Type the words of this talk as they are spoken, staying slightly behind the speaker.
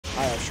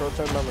I have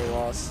short-term memory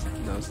loss.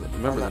 No,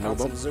 remember the no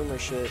bump? Some Zoomer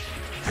shit.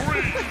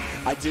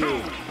 I do.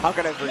 How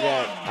can I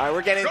forget? All right,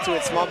 we're getting into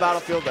it. Small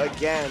battlefield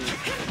again.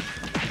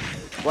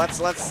 Let's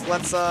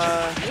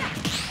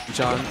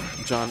John,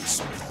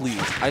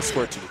 please, I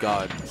swear to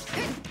God,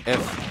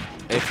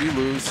 if you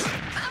lose,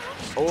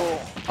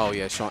 oh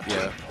yeah, Sean,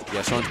 yeah,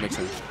 Sean's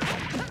mixing,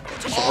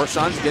 or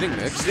Sean's getting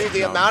mixed. Dude,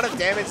 the amount of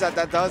damage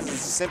that does is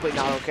simply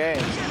not okay.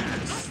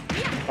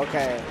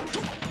 Okay.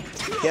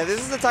 Yeah,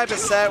 this is the type of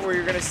set where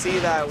you're gonna see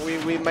that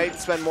we might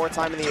spend more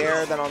time in the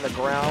air than on the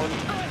ground,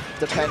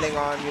 depending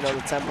on, you know,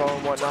 the tempo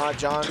and whatnot.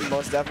 John,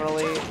 most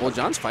definitely. Well,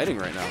 John's fighting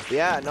right now.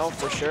 Yeah, no,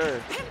 for sure.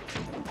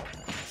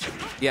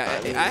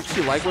 Yeah, I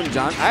actually like when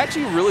John. I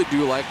actually really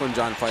do like when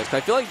John fights. 'Cause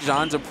I feel like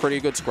John's a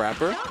pretty good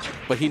scrapper,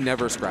 but he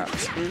never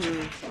scraps.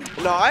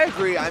 No, I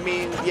agree. I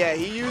mean, yeah,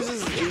 he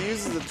uses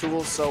the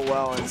tools so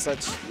well and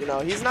such. You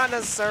know, he's not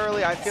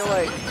necessarily. I feel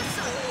like,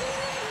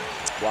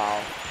 wow,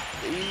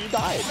 he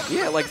died.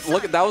 Yeah, like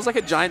look, that was like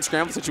a giant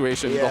scramble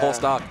situation, the whole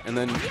stock, and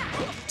then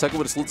took it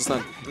with a salute the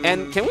sun.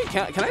 And can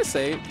I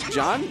say,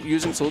 John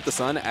using salute the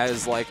sun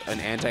as like an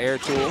anti-air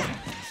tool?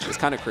 It's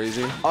kind of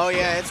crazy. Oh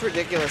yeah, it's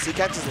ridiculous. He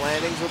catches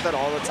landings with it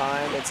all the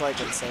time. It's like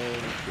insane.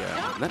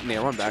 Yeah, that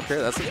nair on back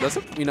air, that's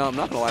a, you know, I'm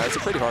not gonna lie, that's a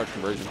pretty hard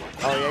conversion.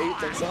 Oh yeah, you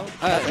think so?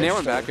 Nair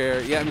on back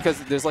air, yeah, because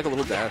there's like a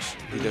little dash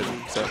he did.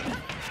 So.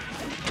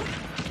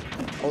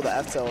 Oh, the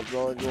F tail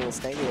rolling a little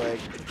stanky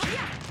leg.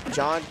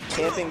 John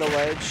camping the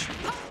ledge,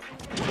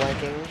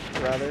 flanking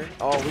rather.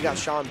 Oh, we got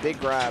Sean big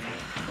grab.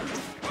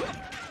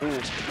 Ooh.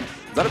 Is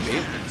that a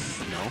bait?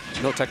 No.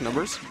 No tech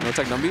numbers? No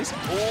tech numbies?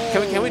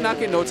 Can we not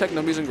get no tech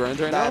numbies in grinds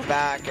right now? That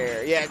back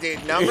air. Yeah,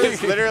 dude,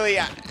 numbers literally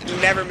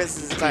never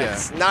misses his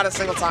types. Yeah. Not a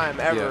single time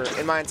ever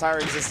in my entire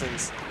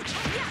existence.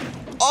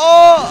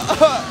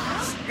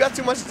 Oh! You got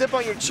too much dip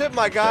on your chip,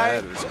 my guy.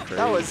 That is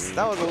crazy.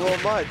 That was a little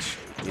much.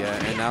 Yeah,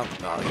 and now,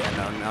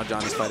 now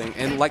John is fighting,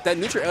 and like that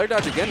neutral air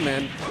dodge again,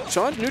 man.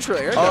 Sean's neutral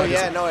air dodge. Oh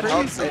yeah, no, it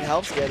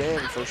helps get in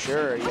for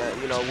sure. Yeah,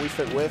 you know, we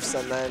fit whiffs,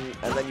 and then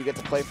you get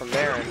to play from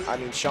there. And I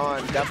mean,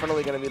 Sean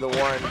definitely gonna be the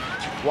one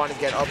wanting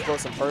to get up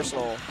close and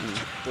personal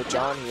with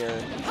John here.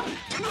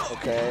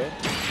 Okay.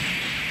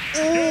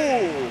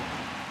 Ooh.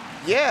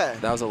 Yeah.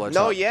 That was a ledge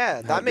No, hop.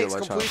 yeah, that makes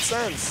complete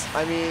sense.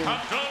 I mean,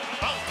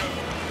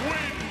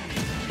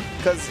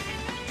 because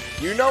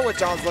you know what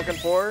John's looking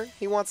for.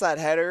 He wants that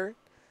header.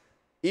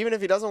 Even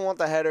if he doesn't want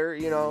the header,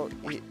 you know,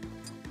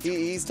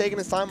 he's taking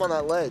his time on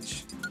that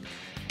ledge.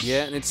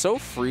 Yeah, and it's so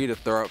free to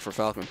throw out for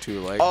Falcon too.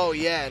 Like. Oh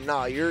yeah,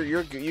 no,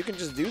 you can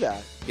just do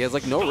that. Yeah, it's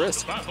like no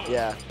risk.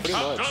 Yeah, pretty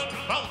much.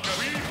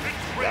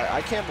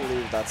 I can't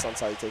believe that Sun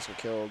Salutation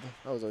killed.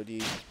 That was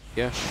OD.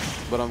 Yeah,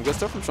 but good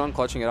stuff from Sean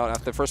clutching it out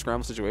after the first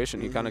scramble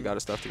situation. He kind of got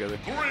his stuff together.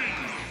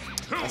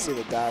 I see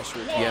the dash.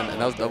 Yeah, and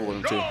that was double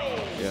him too.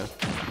 Yeah.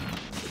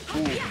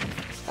 Ooh,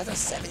 that's a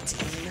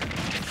 17.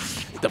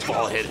 The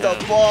ball hit him.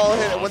 The ball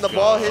hit him. When the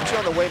ball hits you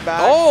on the way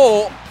back.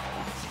 Oh!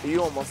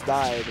 You almost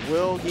died.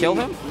 Will he? Kill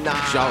him?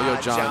 Nah, John,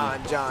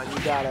 you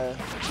gotta.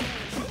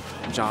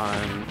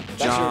 John.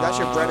 That's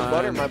your bread and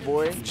butter, my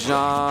boy.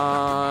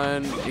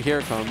 John. Here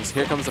it comes.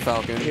 Here comes the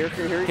Falcon. Here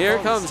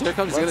it comes. He's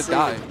gonna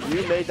die.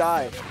 You may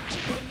die.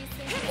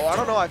 Oh, I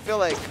don't know. I feel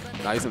like.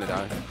 Nah, he's gonna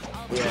die.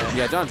 Yeah.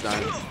 Yeah, John's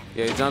dying.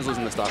 Yeah, John's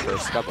losing the stock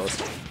first. Got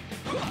both.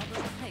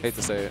 Hate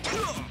to say it.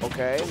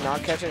 Okay,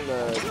 not catching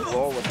the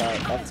roll with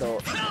that up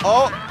tilt.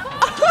 Oh!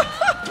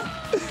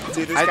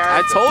 Dude, this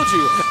I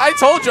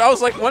told you. I was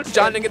like, once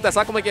John didn't get that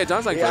stock, I'm like, yeah,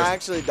 John's like first. Yeah,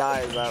 actually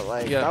dies. That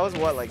like that was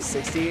what, like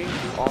 60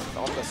 off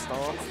the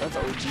stomp. That's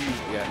OG.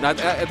 Yeah, no, I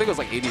think it was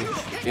like 80.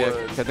 Yeah,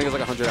 I think it was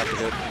like 100 after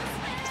hit.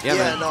 Yeah,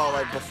 man. No,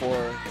 like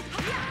before.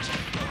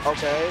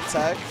 Okay,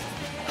 tech.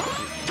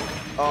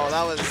 Oh,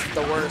 that was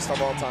the worst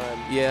of all time.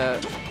 Yeah.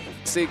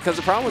 See, because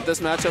the problem with this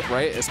matchup,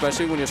 right,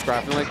 especially when you're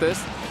scrapping like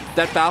this,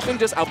 that Falcon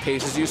just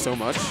outpaces you so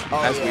much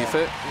as we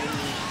fit.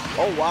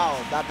 Oh, wow.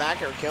 That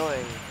back air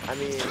killing. I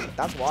mean,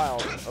 that's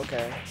wild.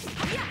 Okay.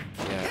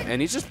 Yeah,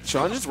 and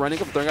Sean's just running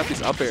up, throwing out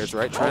these up airs,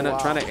 right? Trying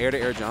to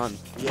air John.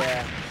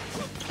 Yeah.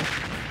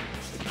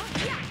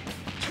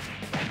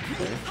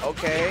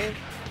 Okay.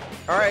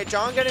 All right,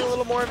 John getting a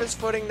little more of his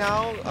footing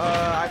now.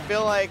 I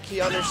feel like he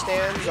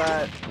understands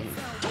that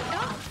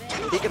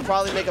he could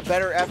probably make a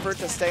better effort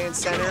to stay in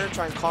center,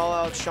 try and call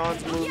out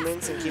Sean's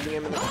movements and keeping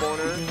him in the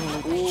corner.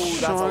 Ooh,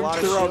 that's a lot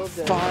of shield.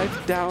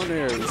 5 down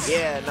airs.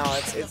 Yeah, no,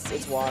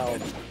 it's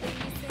wild.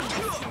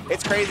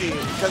 It's crazy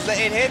because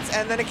it hits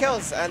and then it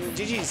kills and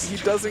GG's. He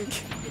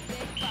doesn't.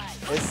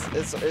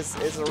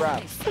 It's a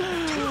wrap.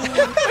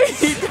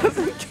 He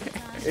doesn't care.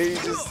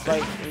 He's just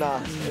like,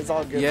 nah, it's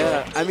all good.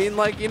 Yeah, bro. I mean,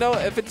 like, you know,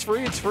 if it's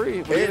free, it's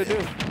free. What are you gonna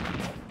do?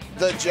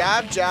 The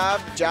jab.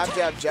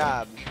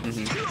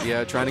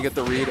 Yeah, trying to get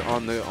the read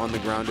on the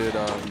grounded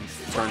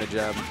turn to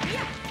jab.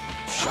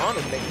 Sean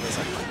is making this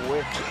a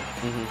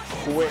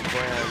quick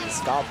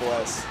brands. God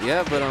bless.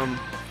 Yeah, but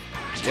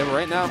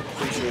right now.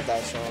 Appreciate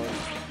that, Sean.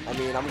 I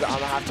mean, I'm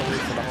gonna have to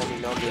wait for the homie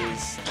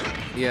numbers.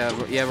 Yeah,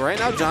 but right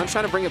now John's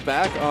trying to bring it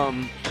back.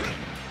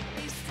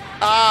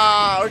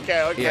 Ah,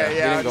 okay,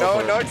 yeah.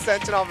 No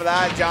extension off of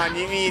that, John.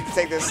 You need to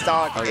take this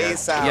stock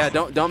ASAP. Yeah,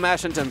 don't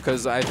mash into him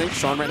because I think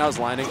Sean right now is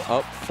lining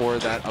up for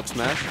that up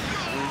smash.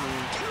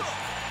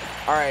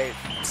 All right,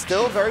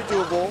 still very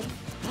doable.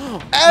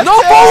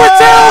 No forward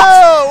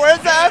tilt!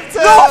 Where's the F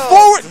tilt? No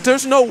forward.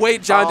 There's no way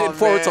John did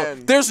forward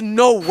tilt. There's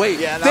no way.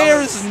 Yeah,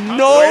 there's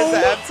no. Where's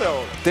the F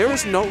tilt? There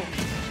is no.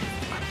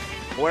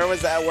 Where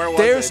was that? Where was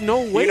There's it?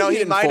 no way. You know,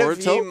 he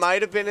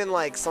might have been in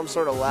like some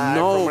sort of lag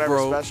from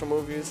whatever special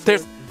move he used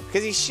to.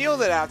 Because he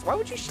shielded after. Why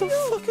would you shield?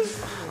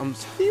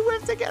 He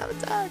whiffed to get an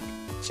attack.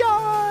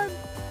 John.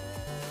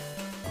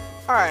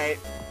 All right.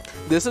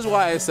 This is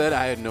why I said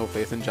I had no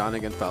faith in John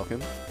against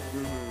Falcon.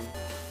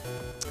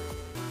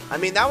 I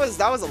mean, that was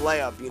a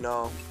layup, you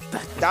know.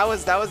 That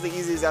was the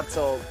easiest F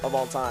tilt of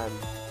all time.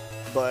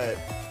 But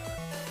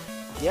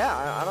yeah,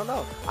 I don't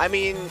know. I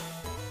mean,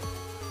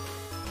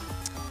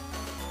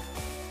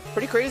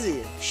 pretty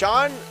crazy.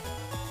 Sean,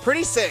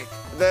 pretty sick.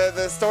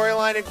 The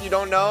storyline, if you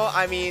don't know,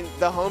 I mean,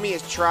 the homie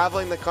is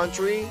traveling the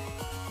country,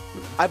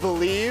 I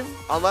believe,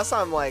 unless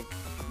I'm like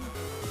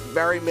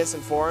very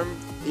misinformed.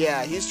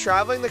 Yeah, he's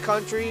traveling the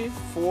country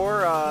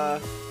for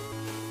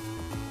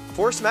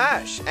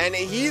Smash, and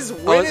he's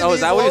winning. Is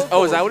that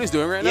what he's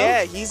doing right now?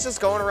 Yeah, he's just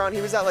going around.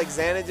 He was at like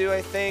Xanadu,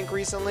 I think,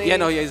 recently. Yeah,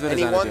 no, yeah, he's been. And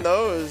he won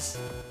those.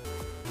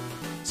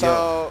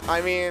 So I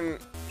mean,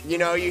 you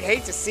know, you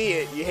hate to see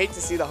it. You hate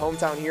to see the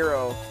hometown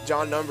hero,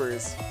 John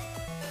Numbers,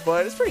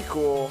 but it's pretty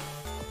cool.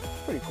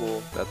 Pretty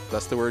cool.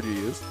 That's the word you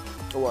used?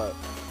 For what?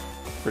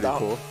 Pretty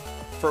cool.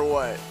 For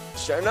what?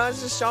 No,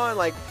 it's just Sean.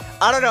 Like,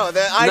 I don't know.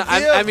 The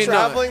idea of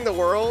traveling the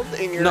world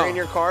in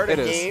your card, a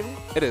game.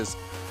 It is.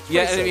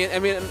 Yeah, and I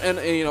mean, and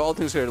you know, all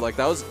things considered, like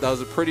that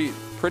was a pretty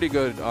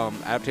good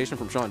adaptation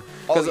from Sean.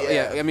 Cause,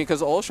 I mean,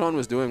 because all Sean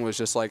was doing was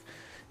just like,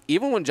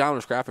 even when John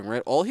was scrapping,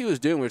 right? All he was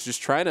doing was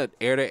just trying to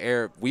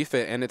air Wii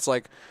Fit, and it's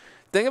like,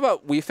 thing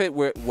about Wii Fit,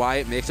 why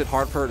it makes it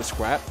hard for her to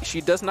scrap.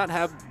 She does not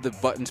have the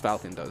buttons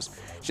Falcon does.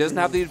 She doesn't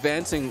have the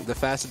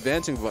fast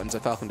advancing buttons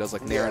that Falcon does,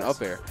 like Nair and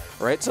up air,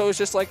 right? So it's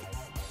just like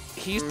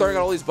he's throwing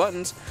out all these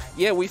buttons.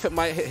 Yeah, Wii Fit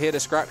might hit a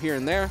scrap here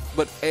and there,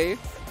 but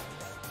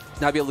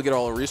not be able to get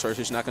all the resources.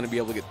 She's not going to be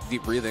able to get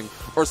deep breathing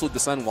or salute the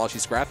sun while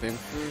she's scrapping.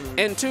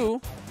 And 2,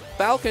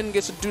 Falcon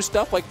gets to do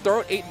stuff like throw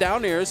out 8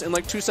 down airs in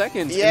like 2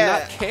 seconds and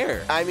not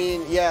care. I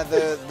mean, yeah,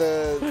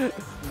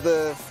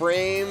 the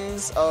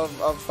frames of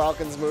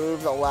Falcon's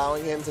moves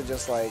allowing him to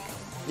just like,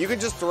 you could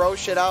just throw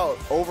shit out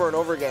over and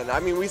over again. I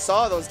mean, we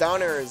saw those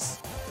down airs,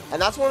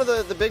 and that's one of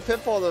the big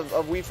pitfalls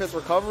of Wii Fit's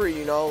recovery.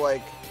 You know,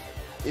 like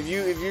if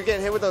you get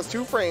hit with those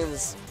 2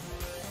 frames,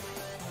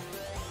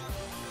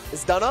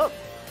 it's done up.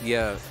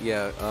 Yeah.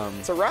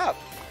 It's a wrap.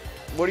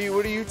 What are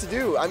you to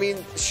do? I mean,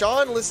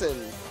 Sean, listen,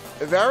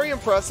 very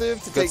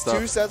impressive to take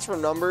 2 sets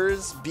from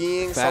Numbers,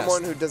 being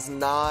someone who does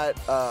not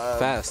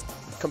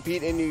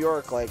compete in New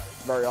York like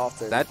very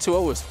often. That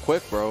 2-0 was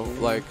quick, bro.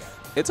 Like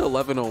it's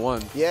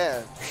 11:01.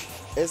 Yeah.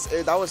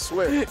 That was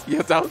swift.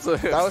 Yeah, that was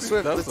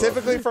swift.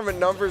 Typically from a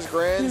Numbers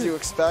Grands you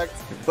expect,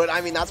 but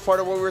I mean that's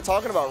part of what we were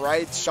talking about,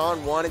 right?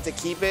 Sean wanted to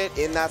keep it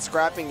in that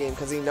scrapping game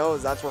because he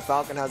knows that's where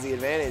Falcon has the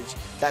advantage.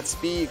 That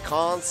speed,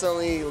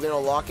 constantly, you know,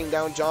 locking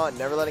down John,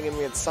 never letting him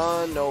get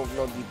sun, no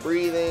deep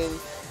breathing,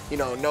 you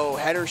know, no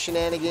header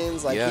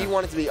shenanigans. Like he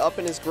wanted to be up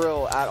in his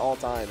grill at all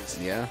times.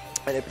 Yeah.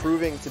 And it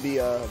proving to be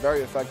a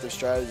very effective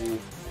strategy.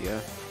 Yeah.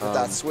 With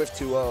that swift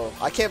 2-0.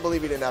 I can't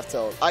believe he didn't have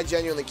tilt. I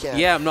genuinely can't.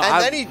 Yeah, no.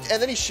 And then he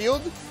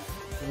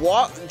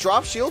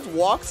drop shield,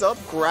 walks up,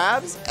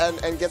 grabs,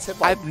 and gets hit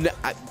by.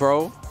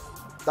 Bro.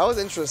 That was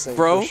interesting.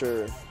 Bro. For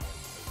sure.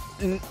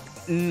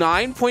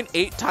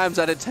 9.8 times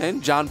out of 10,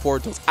 John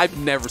forward tilts. I've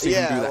never seen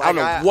him do that. Like I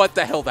don't know what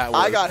the hell that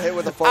was. I got hit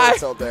with a forward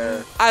tilt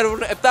there. I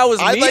don't know if that was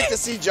me. I'd like to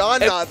see John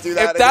not do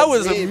that. If that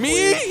was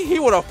me, he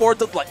would have forward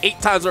tilted like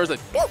 8 times. Where it's like,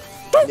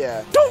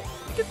 don't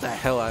get the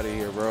hell out of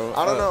here, bro.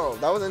 I don't know.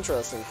 That was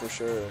interesting for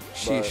sure.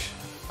 Sheesh.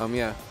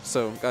 Yeah.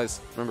 So guys,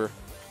 remember.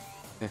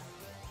 Yeah.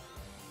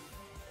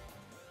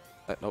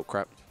 No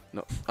crap.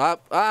 No.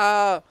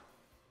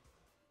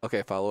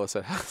 Okay, follow us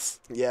at House.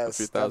 Yes,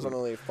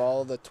 definitely.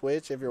 Follow the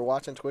Twitch. If you're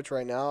watching Twitch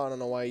right now, I don't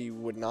know why you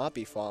would not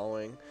be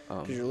following,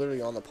 because you're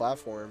literally on the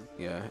platform.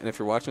 Yeah, and if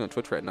you're watching on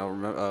Twitch right now,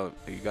 remember,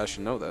 you guys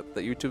should know that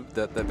YouTube,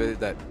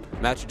 that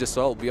match you just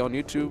saw will be on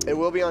YouTube. It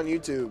will be on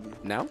YouTube.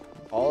 Now?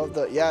 All of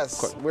the,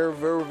 yes, we're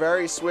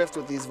very swift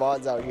with these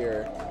VODs out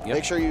here. Yep.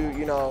 Make sure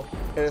you know,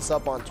 hit us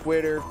up on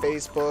Twitter,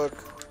 Facebook,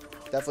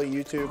 definitely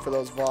YouTube for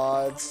those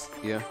VODs.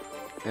 Yeah,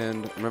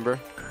 and remember,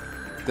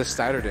 this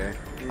Saturday,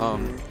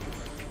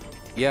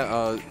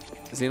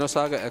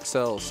 Xenosaga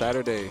XL,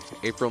 Saturday,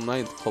 April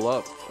 9th, pull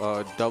up.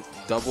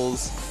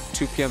 Doubles,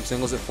 2 p.m.,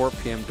 singles at 4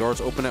 p.m., doors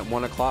open at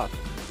 1 o'clock.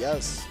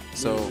 Yes,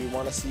 so we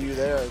want to see you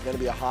there. It's going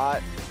to be a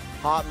hot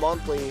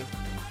monthly.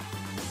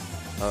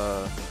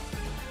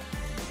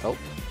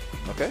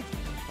 Okay.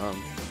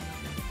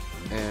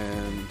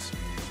 And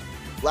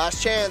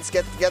last chance,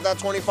 get that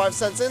 25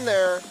 cents in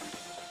there.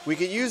 We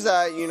could use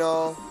that, you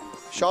know.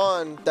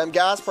 Sean, them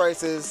gas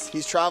prices.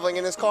 He's traveling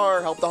in his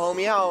car. Help the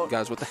homie out.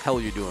 Guys, what the hell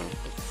are you doing?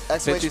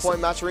 Exclamation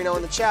point Macherino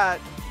in the chat.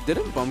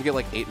 didn't Bum get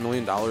like $8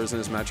 million in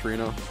his match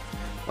Reno?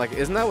 Like,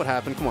 isn't that what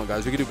happened? Come on,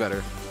 guys, we could do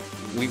better.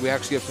 We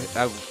actually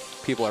have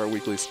people at our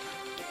weeklies.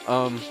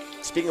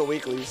 Speaking of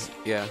weeklies,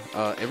 yeah,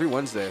 every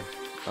Wednesday,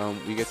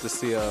 we get to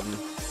see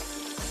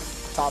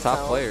top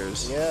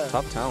players,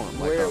 top talent.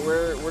 Like,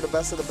 we're the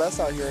best of the best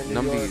out here in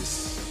New York.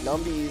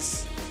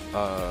 Numbies.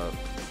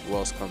 Who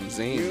else comes?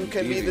 Zane. You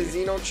can be the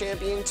Xeno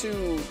champion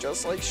too,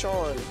 just like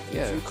Sean.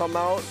 Yeah. If you come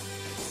out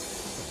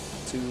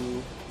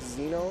to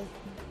Xeno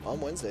on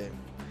Wednesday.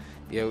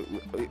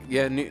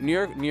 Yeah,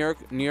 New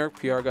York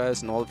PR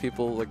guys and all the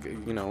people, like,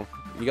 you know,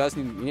 you guys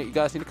need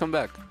to come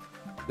back.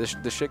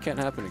 This shit can't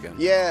happen again.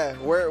 Yeah,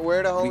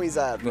 where the homies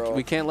at, bro?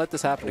 We can't let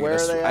this happen again. Where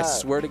are they at? I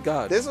swear to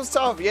God. This was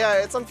tough.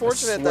 Yeah, it's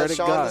unfortunate that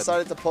Sean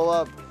decided to pull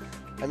up.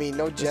 I mean,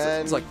 no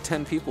Jen. It's like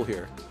 10 people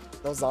here.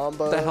 No Zamba.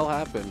 What the hell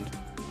happened?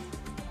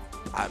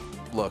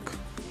 Look,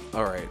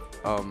 all right.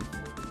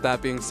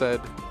 That being said,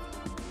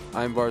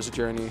 I'm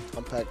BarsTheJourney.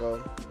 I'm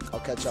Peco.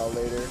 I'll catch y'all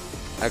later.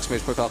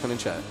 !Falcon in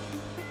chat.